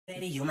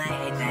Baby, you my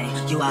everything,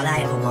 you all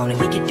I ever wanted.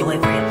 We could do it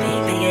real big,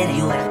 bigger than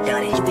you ever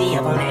done it. You be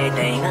up on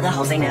everything, other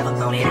hoes ain't never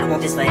on it. I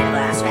want this forever,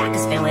 I swear I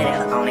could spend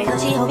whatever on it.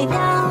 Cause she hold me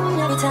down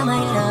every time I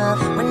hit up.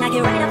 When I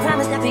get right, I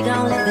promise that we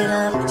gon' live it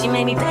up. She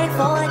made me pay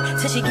for it,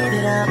 till she give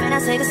it up. And I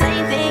say the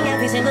same thing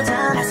every single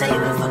time. I say you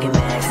the fucking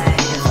best,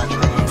 you the fucking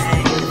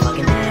best, you the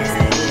fucking best,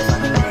 you the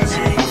fucking best.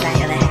 Say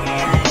you're the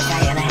head, say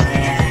you're the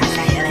head,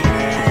 say you're the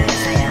head,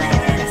 say you're the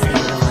head, say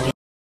you're the fucking.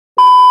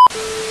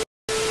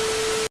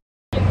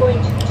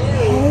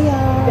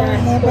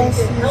 Hey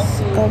besties,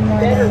 good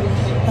morning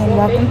and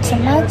welcome to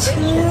my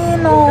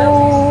channel.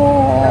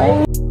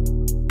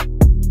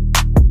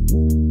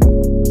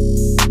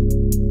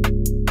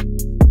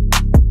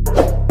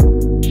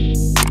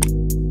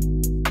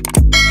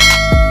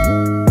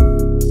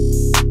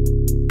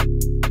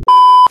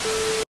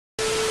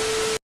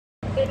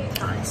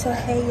 So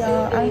hey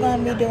y'all, I'm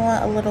gonna be doing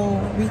a little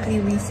weekly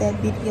reset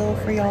video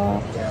for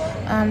y'all.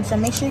 So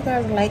make sure you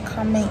guys like,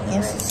 comment,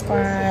 and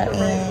subscribe,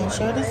 and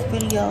share this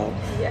video.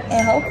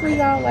 And hopefully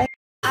y'all like.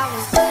 I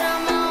was good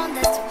on my own,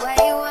 that's the way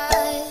it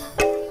was.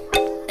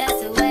 That's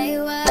the way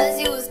it was.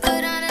 You was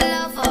good on the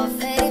low for a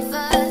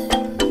favor.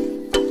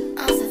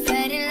 I'm so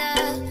faded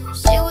love.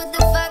 Shit, what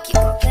the fuck you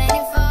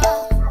complaining for?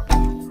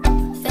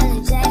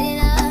 Feeling jaded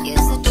up.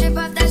 Used to trip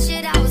off that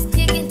shit I was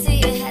kicking to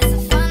you. Had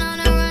some fun on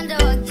the run,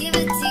 though I give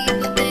it to you.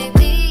 But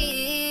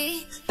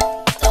baby,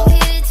 don't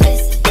get it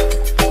twisted.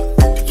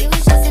 You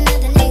was just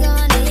another nigga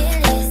on the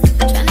hit list.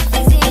 Tryna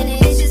fix any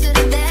issues with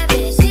a bad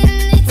bitch.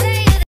 Didn't they tell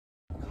you?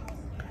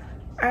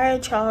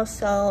 Alright y'all,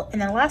 so in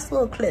the last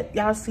little clip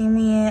y'all see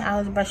me in, I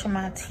was brushing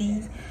my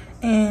teeth,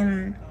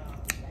 and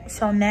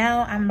so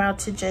now I'm about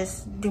to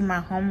just do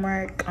my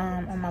homework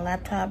on my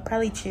laptop,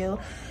 probably chill.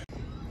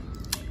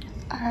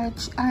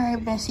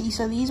 Alright Bessie,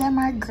 so these are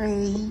my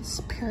grades,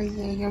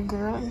 period. Your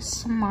girl is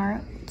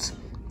smart,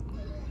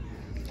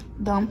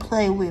 don't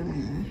play with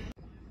me.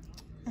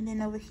 And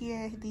then over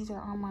here, these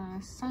are all my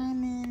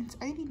assignments.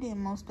 I already did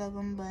most of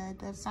them, but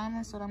the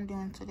assignments that I'm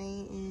doing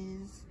today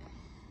is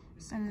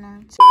seminar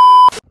 2.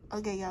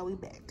 Okay y'all, we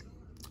back.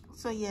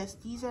 So yes,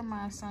 these are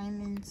my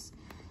assignments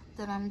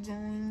that I'm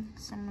doing.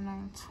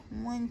 Seminar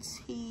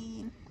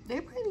 20.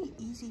 They're pretty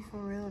easy for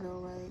real though.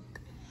 Like,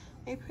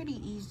 they're pretty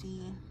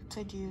easy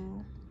to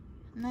do.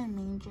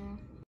 Nothing major.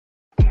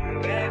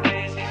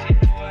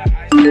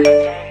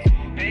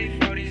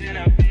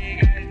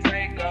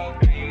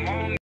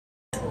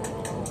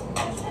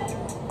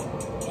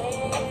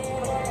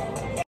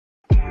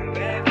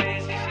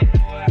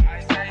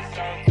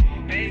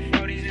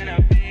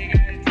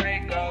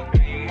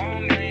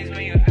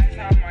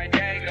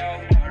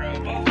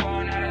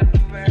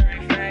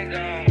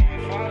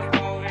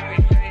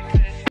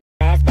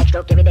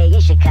 Every day in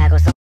Chicago,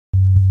 so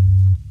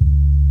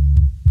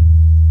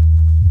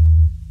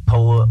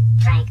pull up,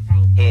 Frank,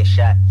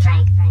 headshot,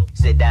 Frank,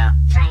 sit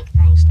down, Frank,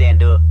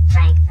 stand up,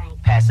 Frank,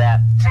 pass out,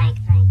 Frank,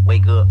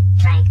 wake up,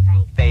 Frank,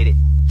 fade it,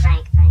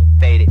 Frank,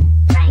 fade it.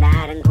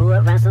 Now I done grew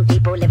up around some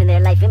people living their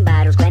life in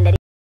bottles. Granddaddy.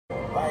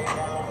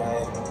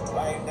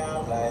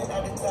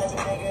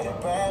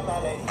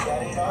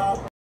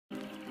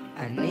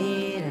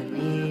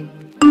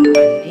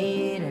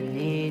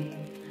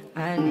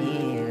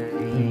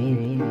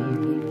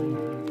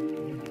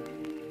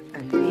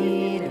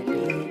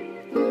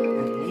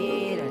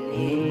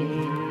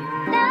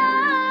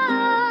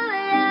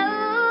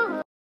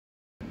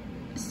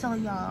 So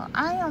y'all,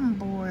 I am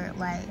bored.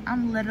 Like,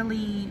 I'm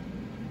literally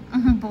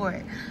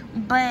bored.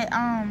 But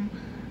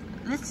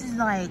this is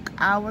like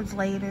hours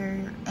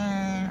later,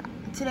 and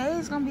today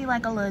is gonna be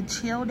like a little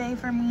chill day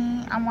for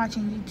me. I'm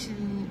watching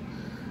YouTube,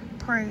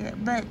 pray,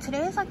 but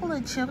today is like a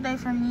little chill day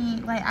for me.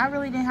 Like, I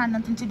really didn't have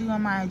nothing to do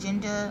on my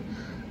agenda.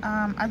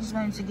 I just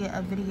wanted to get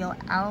a video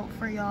out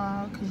for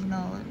y'all, because you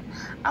know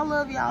I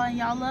love y'all and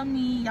y'all love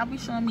me. Y'all be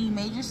showing me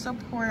major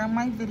support on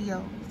my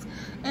videos,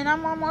 and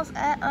I'm almost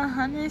at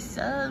 100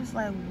 subs.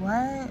 Like,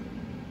 what?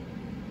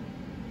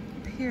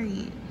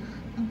 Period.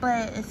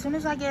 But as soon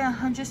as I get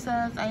 100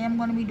 subs, I am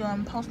going to be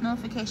doing post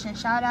notification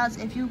shout outs.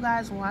 If you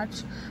guys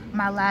watch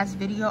my last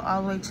video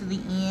all the way to the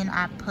end,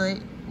 I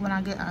put when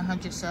I get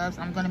 100 subs,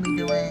 I'm going to be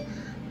doing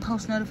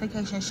post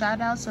notification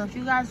shout outs. So if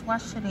you guys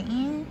watch to the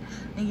end,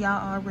 then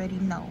y'all already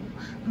know.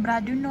 But I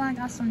do know I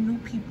got some new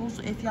people,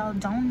 so if y'all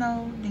don't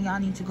know, then y'all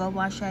need to go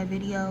watch that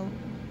video.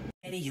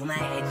 Baby, you my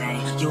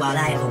everything, you all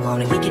I ever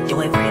wanted. We could do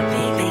it real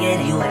big, bigger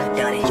than you ever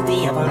done it. You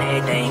be up on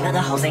everything, other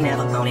hoes ain't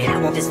never on it. I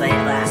want this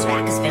forever, I swear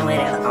I could spend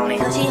whatever on it.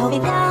 Cause she hold me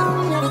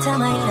down every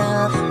time I hit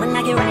up. When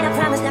I get right, I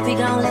promise that we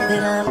gon' live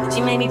it up.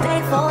 She made me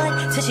pay for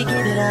it, till she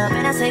give it up.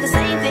 And I say the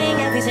same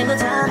thing every single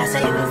time. I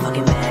say you the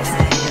fucking best,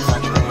 you the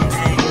fucking best,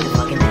 you the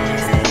fucking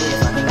best, you the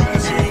fucking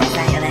best.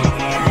 Say you're the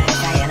head,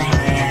 say you're the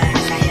head,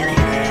 say you're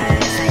the head,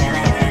 say you're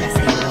the head,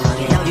 say you're the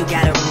fucking. Know you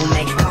got a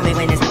roommate, call me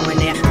when there's no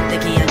one there. Put the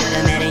key under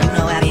the mat and you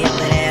know I be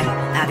over there.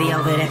 I be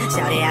over there,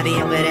 shout it, I be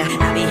over there.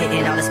 I be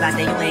hitting all the spots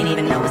that you ain't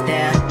even know was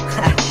there.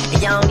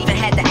 And you don't even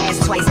have to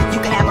ask twice. You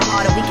can have my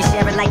heart or we can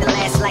share it like the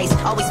last slice.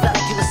 Always felt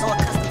like you were so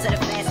accustomed to the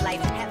fast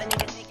life. Have a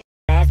nigga thinking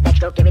fast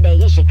backstroke every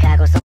day in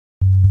Chicago. So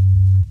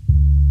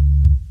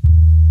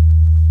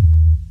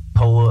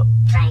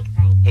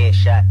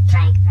Headshot.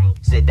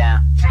 Sit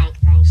down.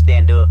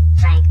 Stand up.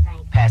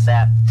 Pass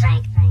out.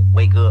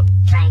 Wake up.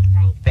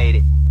 Fade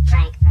it.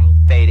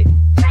 Fade it.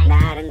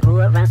 Now I done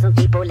grew up around some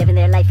people living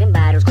their life in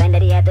bottles.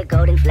 Granddaddy had the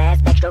golden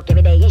flask, backstroke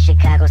every day in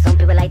Chicago. Some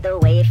people like the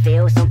way it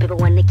feels, some people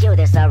want to kill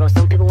their sorrow.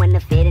 Some people want to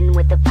fit in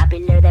with the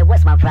popular, that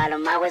was my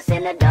problem. I was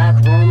in a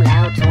dark room,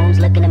 loud tunes,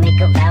 looking to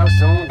make a vow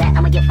soon that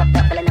I'ma get fucked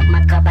up, filling up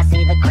my cup, I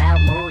see the crowd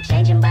move.